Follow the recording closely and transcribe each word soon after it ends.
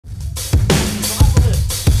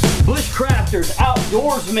crafters,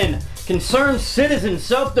 outdoorsmen, concerned citizens,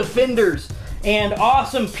 self-defenders, and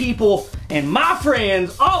awesome people and my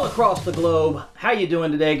friends all across the globe. How you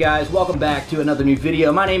doing today, guys? Welcome back to another new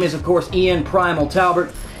video. My name is, of course, Ian Primal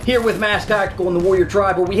Talbert, here with Mass Tactical and the Warrior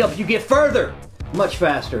Tribe, where we help you get further, much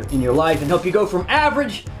faster in your life, and help you go from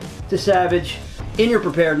average to savage in your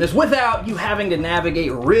preparedness without you having to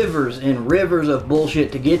navigate rivers and rivers of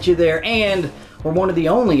bullshit to get you there. And we're one of the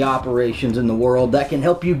only operations in the world that can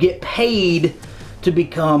help you get paid to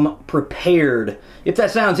become prepared. If that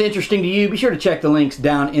sounds interesting to you, be sure to check the links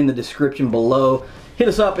down in the description below. Hit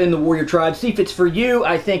us up in the Warrior Tribe, see if it's for you.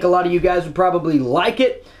 I think a lot of you guys would probably like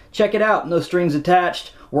it. Check it out, no strings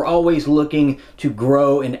attached. We're always looking to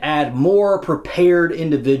grow and add more prepared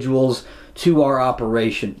individuals to our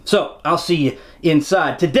operation. So, I'll see you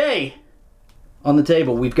inside. Today, on the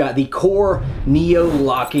table, we've got the Core Neo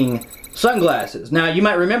Locking sunglasses. Now, you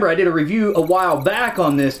might remember I did a review a while back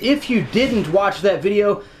on this. If you didn't watch that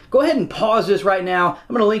video, go ahead and pause this right now. I'm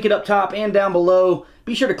going to link it up top and down below.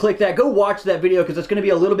 Be sure to click that. Go watch that video because it's going to be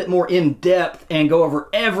a little bit more in-depth and go over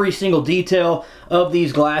every single detail of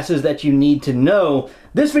these glasses that you need to know.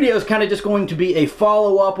 This video is kind of just going to be a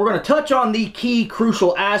follow-up. We're going to touch on the key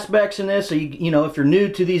crucial aspects in this. So, you know, if you're new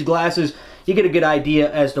to these glasses, you get a good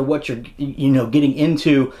idea as to what you're, getting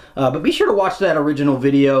into. But be sure to watch that original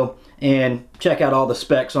video and check out all the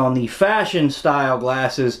specs on the fashion style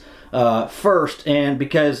glasses first, and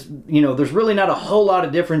because there's really not a whole lot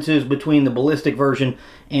of differences between the ballistic version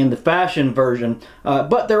and the fashion version,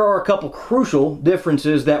 but there are a couple crucial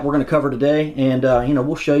differences that we're going to cover today, and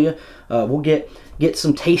we'll show you. We'll get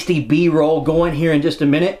some tasty B-roll going here in just a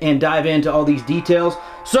minute and dive into all these details.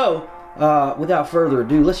 So without further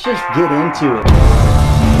ado, let's just get into it.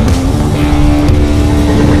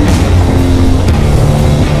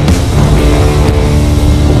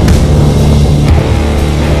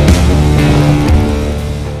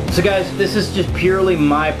 So guys, this is just purely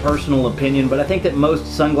my personal opinion, but I think that most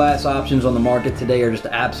sunglass options on the market today are just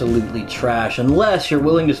absolutely trash, unless you're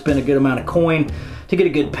willing to spend a good amount of coin to get a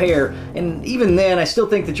good pair. And even then, I still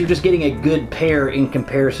think that you're just getting a good pair in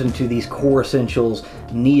comparison to these Core Essentials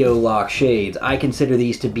Neo Lock shades. I consider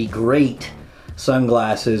these to be great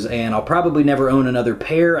sunglasses, and I'll probably never own another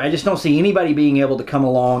pair. I just don't see anybody being able to come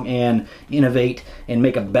along and innovate and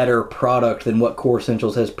make a better product than what Core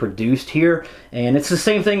Essentials has produced here. And it's the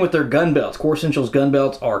same thing with their gun belts. Core Essentials gun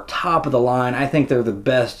belts are top of the line. I think they're the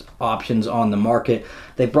best options on the market.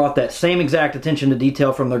 They brought that same exact attention to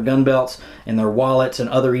detail from their gun belts and their wallets and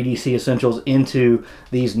other EDC essentials into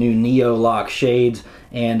these new Neo Lock shades.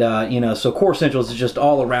 And, so Core Essentials is just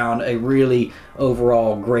all around a really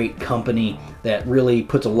overall great company that really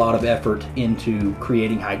puts a lot of effort into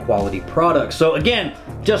creating high quality products. So again,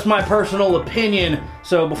 just my personal opinion.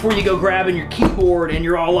 So before you go grabbing your keyboard and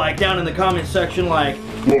you're all like down in the comment section like,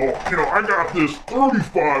 well, I got this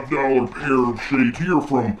 $35 pair of shades here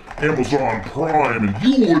from Amazon Prime, and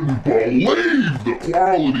you wouldn't believe the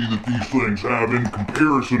quality that these things have in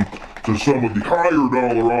comparison to some of the higher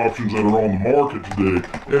dollar options that are on the market today.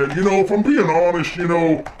 And, if I'm being honest,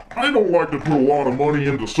 I don't like to put a lot of money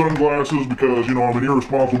into sunglasses because, I'm an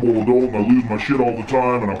irresponsible adult and I lose my shit all the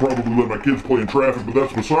time, and I probably let my kids play in traffic, but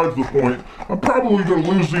that's besides the point. I'm probably going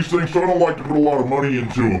to lose these things, so I don't like to put a lot of money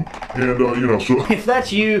into them. And, so... If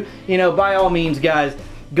that's you, by all means, guys,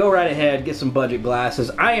 go right ahead, get some budget glasses.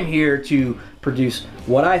 I am here to produce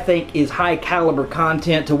what I think is high caliber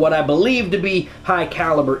content to what I believe to be high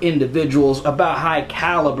caliber individuals about high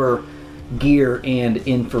caliber gear and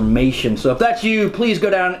information. So if that's you, please go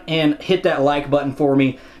down and hit that like button for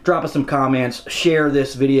me. Drop us some comments, share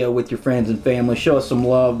this video with your friends and family, show us some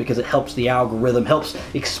love because it helps the algorithm, helps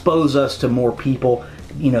expose us to more people,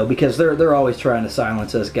 because they're always trying to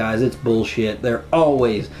silence us, guys. It's bullshit. They're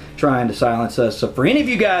always trying to silence us. So for any of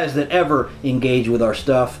you guys that ever engage with our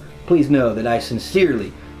stuff, please know that I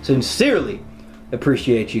sincerely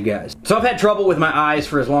appreciate you guys. So I've had trouble with my eyes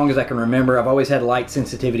for as long as I can remember. I've always had light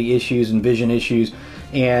sensitivity issues and vision issues.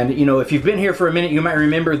 And, if you've been here for a minute, you might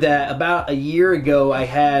remember that about a year ago, I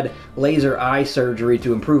had laser eye surgery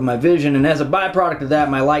to improve my vision. And as a byproduct of that,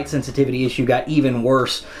 my light sensitivity issue got even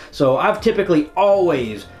worse. So I've typically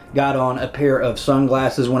always got on a pair of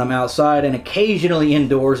sunglasses when I'm outside, and occasionally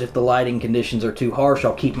indoors if the lighting conditions are too harsh,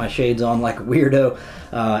 I'll keep my shades on like a weirdo.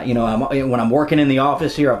 When I'm working in the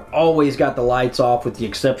office here, I've always got the lights off with the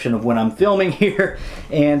exception of when I'm filming here.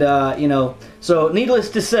 And, so needless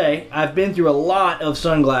to say, I've been through a lot of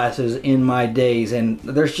sunglasses in my days, and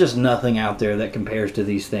there's just nothing out there that compares to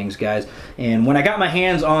these things, guys. And when I got my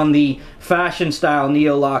hands on the fashion style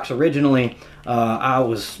Neo Locks originally, I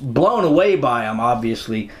was blown away by them,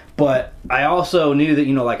 obviously, but I also knew that,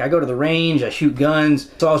 you know, like I go to the range, I shoot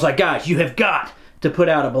guns, so I was like, guys, you have got to put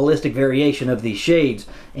out a ballistic variation of these shades.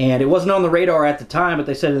 And it wasn't on the radar at the time, but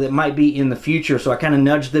they said that it might be in the future, so I kind of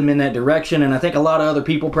nudged them in that direction, and I think a lot of other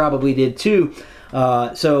people probably did too.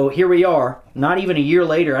 So here we are, not even a year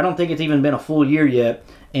later. I don't think it's even been a full year yet,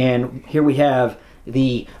 and here we have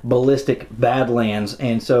the ballistic Badlands.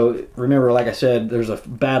 And so remember, like I said, there's a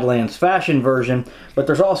Badlands fashion version, but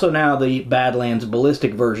there's also now the Badlands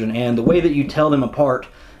ballistic version, and the way that you tell them apart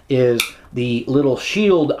is the little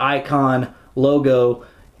shield icon logo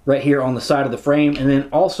right here on the side of the frame, and then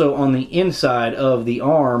also on the inside of the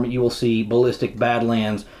arm you will see ballistic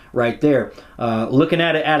Badlands right there. Looking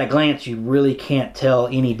at it at a glance, you really can't tell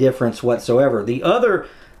any difference whatsoever. The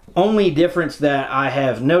only difference that I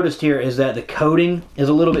have noticed here is that the coating is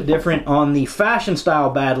a little bit different. On the fashion style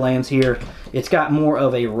Badlands here, it's got more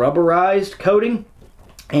of a rubberized coating,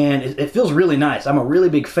 and it feels really nice. I'm a really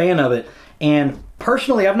big fan of it, and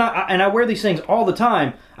personally, and I wear these things all the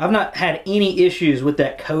time, I've not had any issues with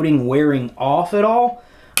that coating wearing off at all.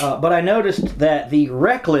 But I noticed that the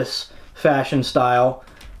Reckless fashion style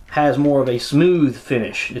has more of a smooth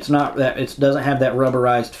finish. It doesn't have that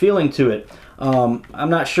rubberized feeling to it. I'm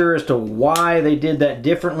not sure as to why they did that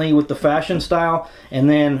differently with the fashion style. And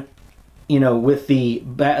then, you know, with the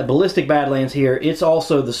ballistic Badlands here, it's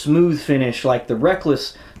also the smooth finish like the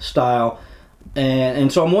Reckless style.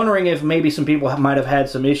 And so I'm wondering if maybe some people might have had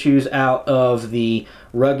some issues out of the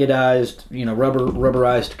ruggedized, you know,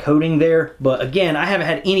 rubberized coating there. But again, I haven't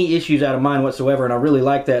had any issues out of mine whatsoever, and I really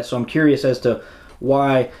like that. So I'm curious as to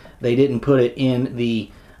why they didn't put it in the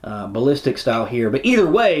ballistic style here. But either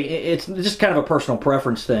way, it's just kind of a personal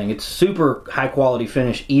preference thing. It's super high quality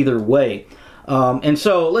finish either way. And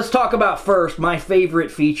so let's talk about first my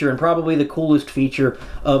favorite feature, and probably the coolest feature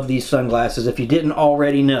of these sunglasses, if you didn't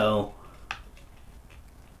already know: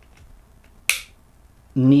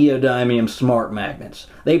 neodymium smart magnets.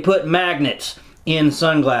 They put magnets in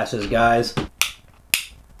sunglasses, guys.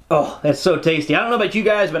 Oh, that's so tasty. I don't know about you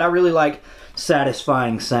guys, but I really like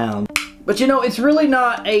satisfying sound. But you know, it's really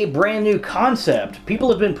not a brand new concept. People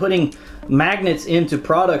have been putting magnets into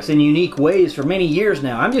products in unique ways for many years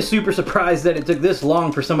now. I'm just super surprised that it took this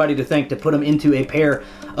long for somebody to think to put them into a pair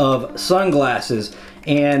of sunglasses.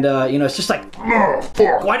 And, you know, it's just like,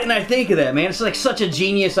 why didn't I think of that, man? It's like such a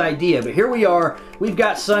genius idea. But here we are. We've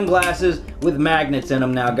got sunglasses with magnets in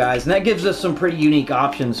them now, guys. And that gives us some pretty unique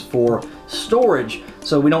options for storage,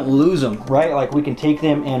 so we don't lose them, right? Like, we can take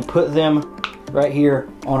them and put them right here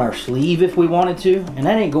on our sleeve if we wanted to. And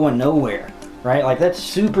that ain't going nowhere, right? Like, that's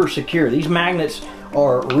super secure. These magnets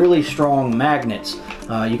are really strong magnets.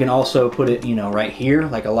 You can also put it, you know, right here,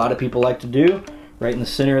 like a lot of people like to do, right in the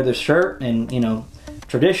center of the shirt. And, you know,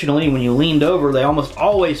 traditionally, when you leaned over, they almost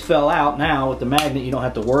always fell out. Now, with the magnet, you don't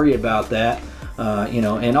have to worry about that. You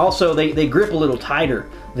know, and also they grip a little tighter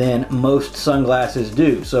than most sunglasses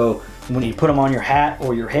do. So when you put them on your hat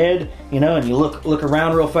or your head, you know, and you look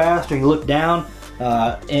around real fast, or you look down,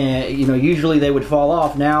 and you know, usually they would fall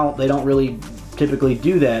off. Now they don't really typically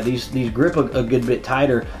do that. These grip a good bit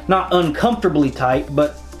tighter, not uncomfortably tight,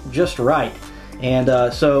 but just right.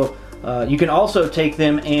 And so you can also take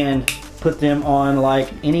them and put them on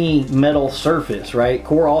like any metal surface, right?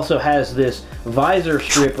 Core also has this visor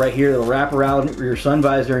strip right here that'll wrap around your sun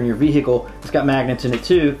visor in your vehicle. It's got magnets in it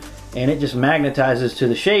too, and it just magnetizes to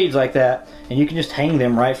the shades like that, and you can just hang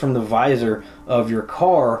them right from the visor of your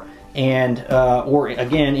car, and or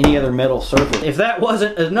again, any other metal surface. If that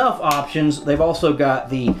wasn't enough options, they've also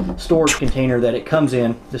got the storage container that it comes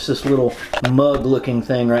in. Just this little mug looking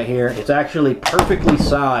thing right here. It's actually perfectly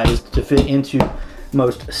sized to fit into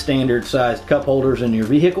most standard sized cup holders in your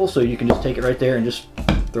vehicle, so you can just take it right there and just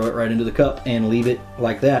throw it right into the cup and leave it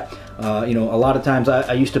like that. You know, a lot of times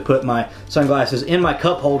I used to put my sunglasses in my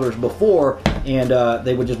cup holders before, and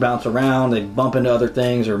they would just bounce around, they'd bump into other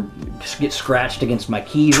things, or get scratched against my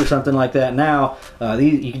keys or something like that. Now,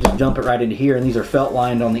 you can just dump it right into here, and these are felt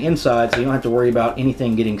lined on the inside, so you don't have to worry about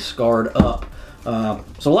anything getting scarred up.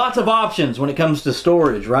 So lots of options when it comes to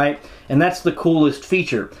storage, right? And that's the coolest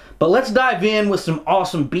feature. But let's dive in with some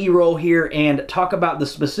awesome B-roll here and talk about the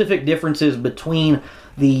specific differences between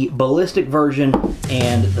the ballistic version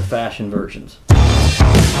and the fashion versions.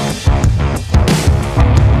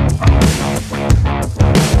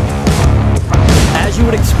 As you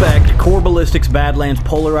would expect, Core Ballistics Badlands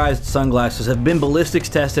polarized sunglasses have been ballistics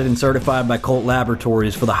tested and certified by Colt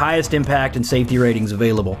Laboratories for the highest impact and safety ratings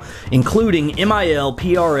available, including MIL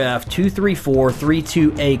PRF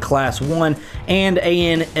 23432A Class 1 and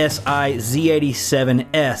ANSI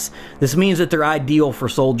Z87S. This means that they're ideal for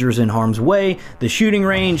soldiers in harm's way, the shooting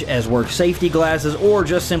range, as work safety glasses, or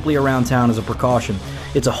just simply around town as a precaution.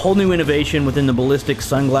 It's a whole new innovation within the ballistic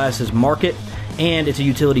sunglasses market, and it's a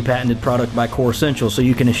utility patented product by Core Essentials, so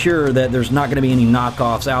you can assure that there's not going to be any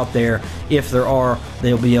knockoffs out there. If there are,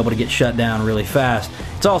 they'll be able to get shut down really fast.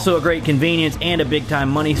 It's also a great convenience and a big time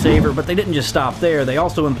money saver, but they didn't just stop there. They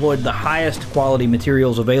also employed the highest quality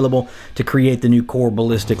materials available to create the new Core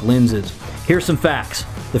ballistic lenses. Here's some facts.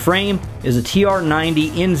 The frame is a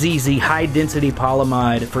TR90 NZZ high density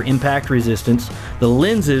polyamide for impact resistance. The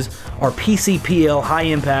lenses are PCPL high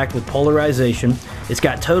impact with polarization. It's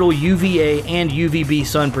got total UVA and UVB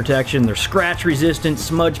sun protection. They're scratch resistant,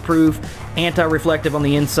 smudge proof, anti-reflective on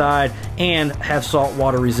the inside, and have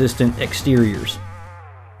saltwater resistant exteriors.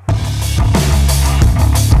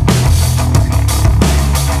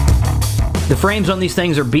 The frames on these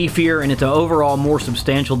things are beefier, and it's an overall more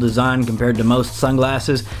substantial design compared to most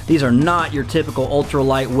sunglasses. These are not your typical ultra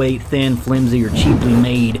lightweight, thin, flimsy, or cheaply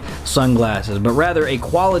made sunglasses, but rather a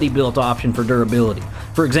quality built option for durability.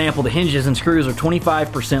 For example, the hinges and screws are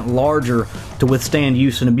 25% larger to withstand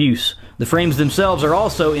use and abuse. The frames themselves are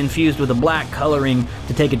also infused with a black coloring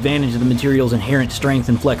to take advantage of the material's inherent strength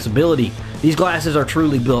and flexibility. These glasses are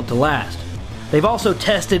truly built to last. They've also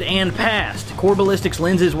tested and passed. Core Ballistics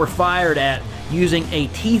lenses were fired at using a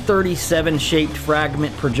T-37 shaped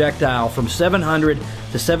fragment projectile from 700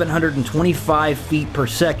 to 725 feet per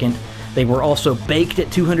second. They were also baked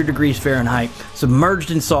at 200 degrees Fahrenheit,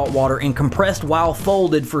 submerged in salt water, and compressed while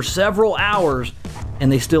folded for several hours,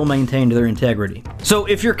 and they still maintained their integrity. So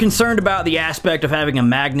if you're concerned about the aspect of having a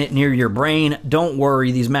magnet near your brain, don't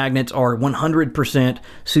worry. These magnets are 100%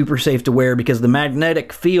 super safe to wear because the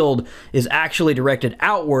magnetic field is actually directed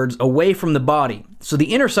outwards away from the body. So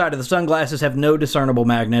the inner side of the sunglasses have no discernible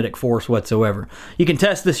magnetic force whatsoever. You can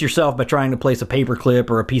test this yourself by trying to place a paper clip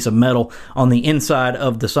or a piece of metal on the inside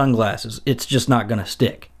of the sunglasses. It's just not going to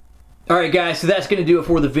stick. Alright guys, so that's going to do it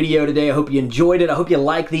for the video today. I hope you enjoyed it. I hope you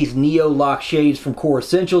like these Neo Lock shades from Core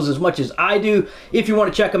Essentials as much as I do. If you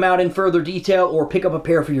want to check them out in further detail or pick up a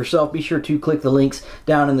pair for yourself, be sure to click the links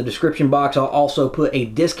down in the description box. I'll also put a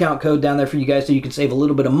discount code down there for you guys so you can save a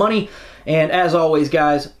little bit of money. And as always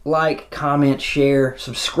guys, like, comment, share,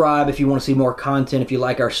 subscribe if you want to see more content, if you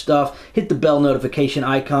like our stuff. Hit the bell notification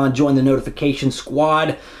icon, join the notification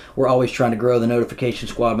squad. We're always trying to grow the notification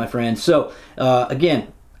squad, my friends. So,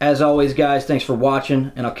 again, as always, guys, thanks for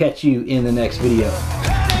watching, and I'll catch you in the next video.